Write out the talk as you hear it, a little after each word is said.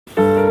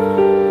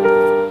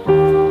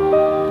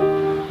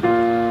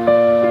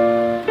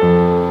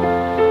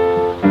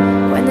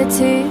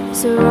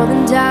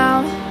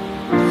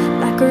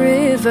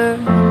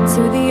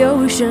to the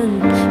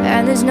ocean,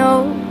 and there's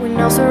no one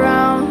else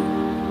around.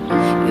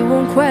 You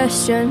won't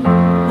question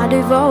my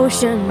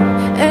devotion.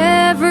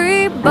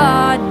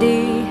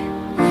 Everybody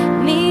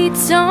needs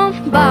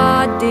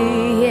somebody,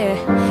 yeah,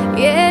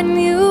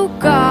 and you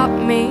got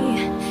me.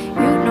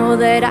 You know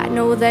that I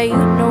know that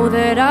you know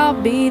that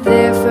I'll be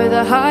there for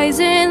the highs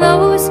and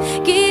lows.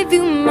 Give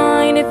you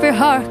mine if your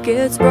heart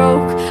gets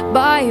broke.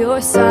 By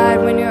your side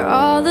when you're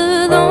all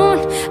alone,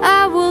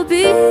 I will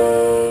be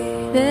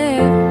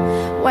there.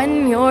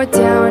 When you're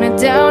down and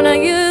down on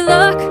your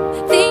luck,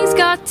 things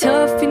got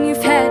tough and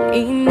you've had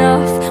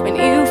enough. When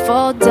you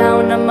fall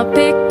down, I'ma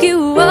pick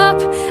you up.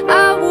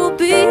 I will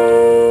be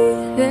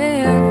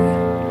there.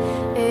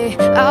 Hey,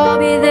 I'll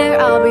be there,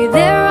 I'll be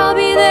there, I'll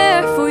be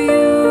there for you.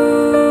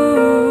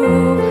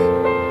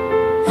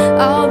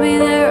 I'll be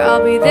there,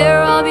 I'll be there,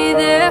 I'll be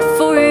there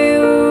for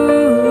you.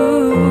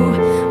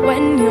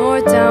 When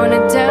you're down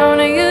and down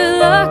on your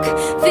luck,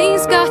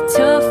 things got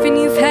tough and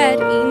you've had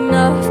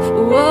enough.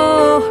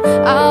 Whoa,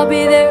 I'll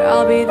be there,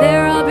 I'll be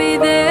there, I'll be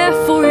there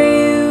for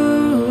you.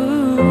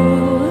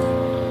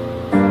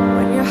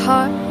 When your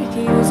heart could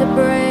use a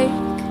break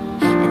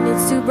and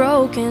it's too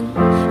broken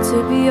to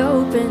be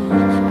open,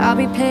 I'll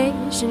be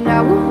patient,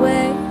 I will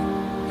wait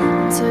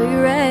till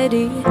you're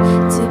ready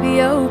to be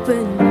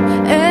open.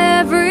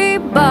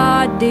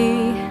 Everybody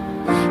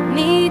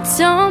needs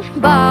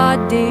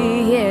somebody,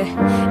 yeah,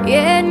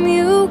 and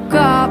you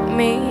got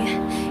me.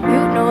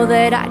 You know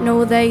that I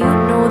know that you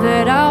know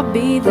that I'll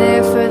be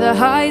there for the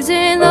highs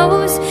and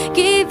lows.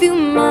 Give you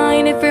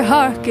mine if your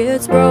heart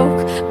gets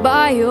broke.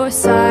 By your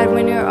side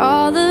when you're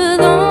all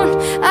alone,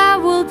 I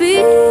will be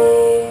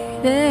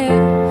there.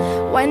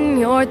 When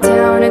you're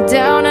down and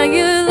down on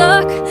your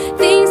luck,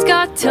 things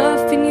got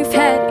tough and you've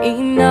had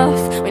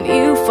enough. When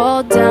you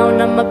fall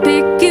down, I'ma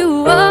pick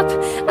you up.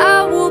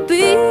 I will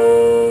be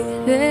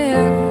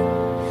there.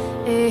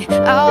 Hey,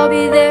 I'll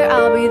be there,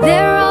 I'll be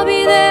there, I'll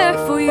be there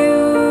for you.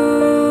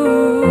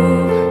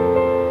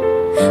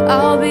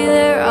 I'll be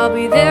there, I'll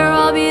be there,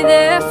 I'll be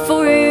there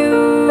for you.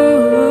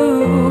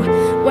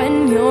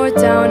 When you're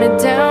down and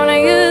down on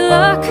your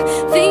luck,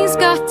 things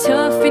got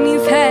tough and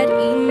you've had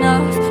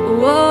enough.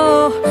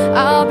 Whoa,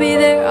 I'll be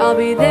there, I'll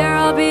be there,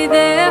 I'll be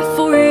there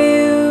for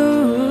you.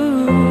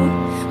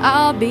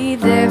 I'll be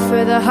there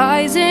for the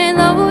highs and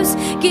lows.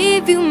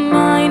 Give you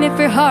mine if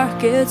your heart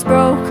gets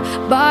broke.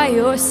 By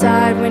your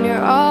side when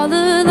you're all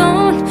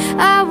alone,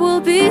 I will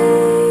be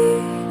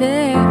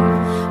there.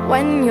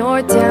 When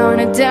you're down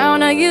and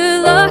down on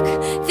your luck,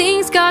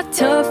 things got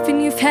tough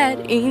and you've had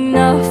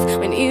enough.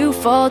 When you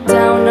fall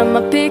down,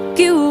 I'ma pick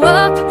you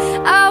up.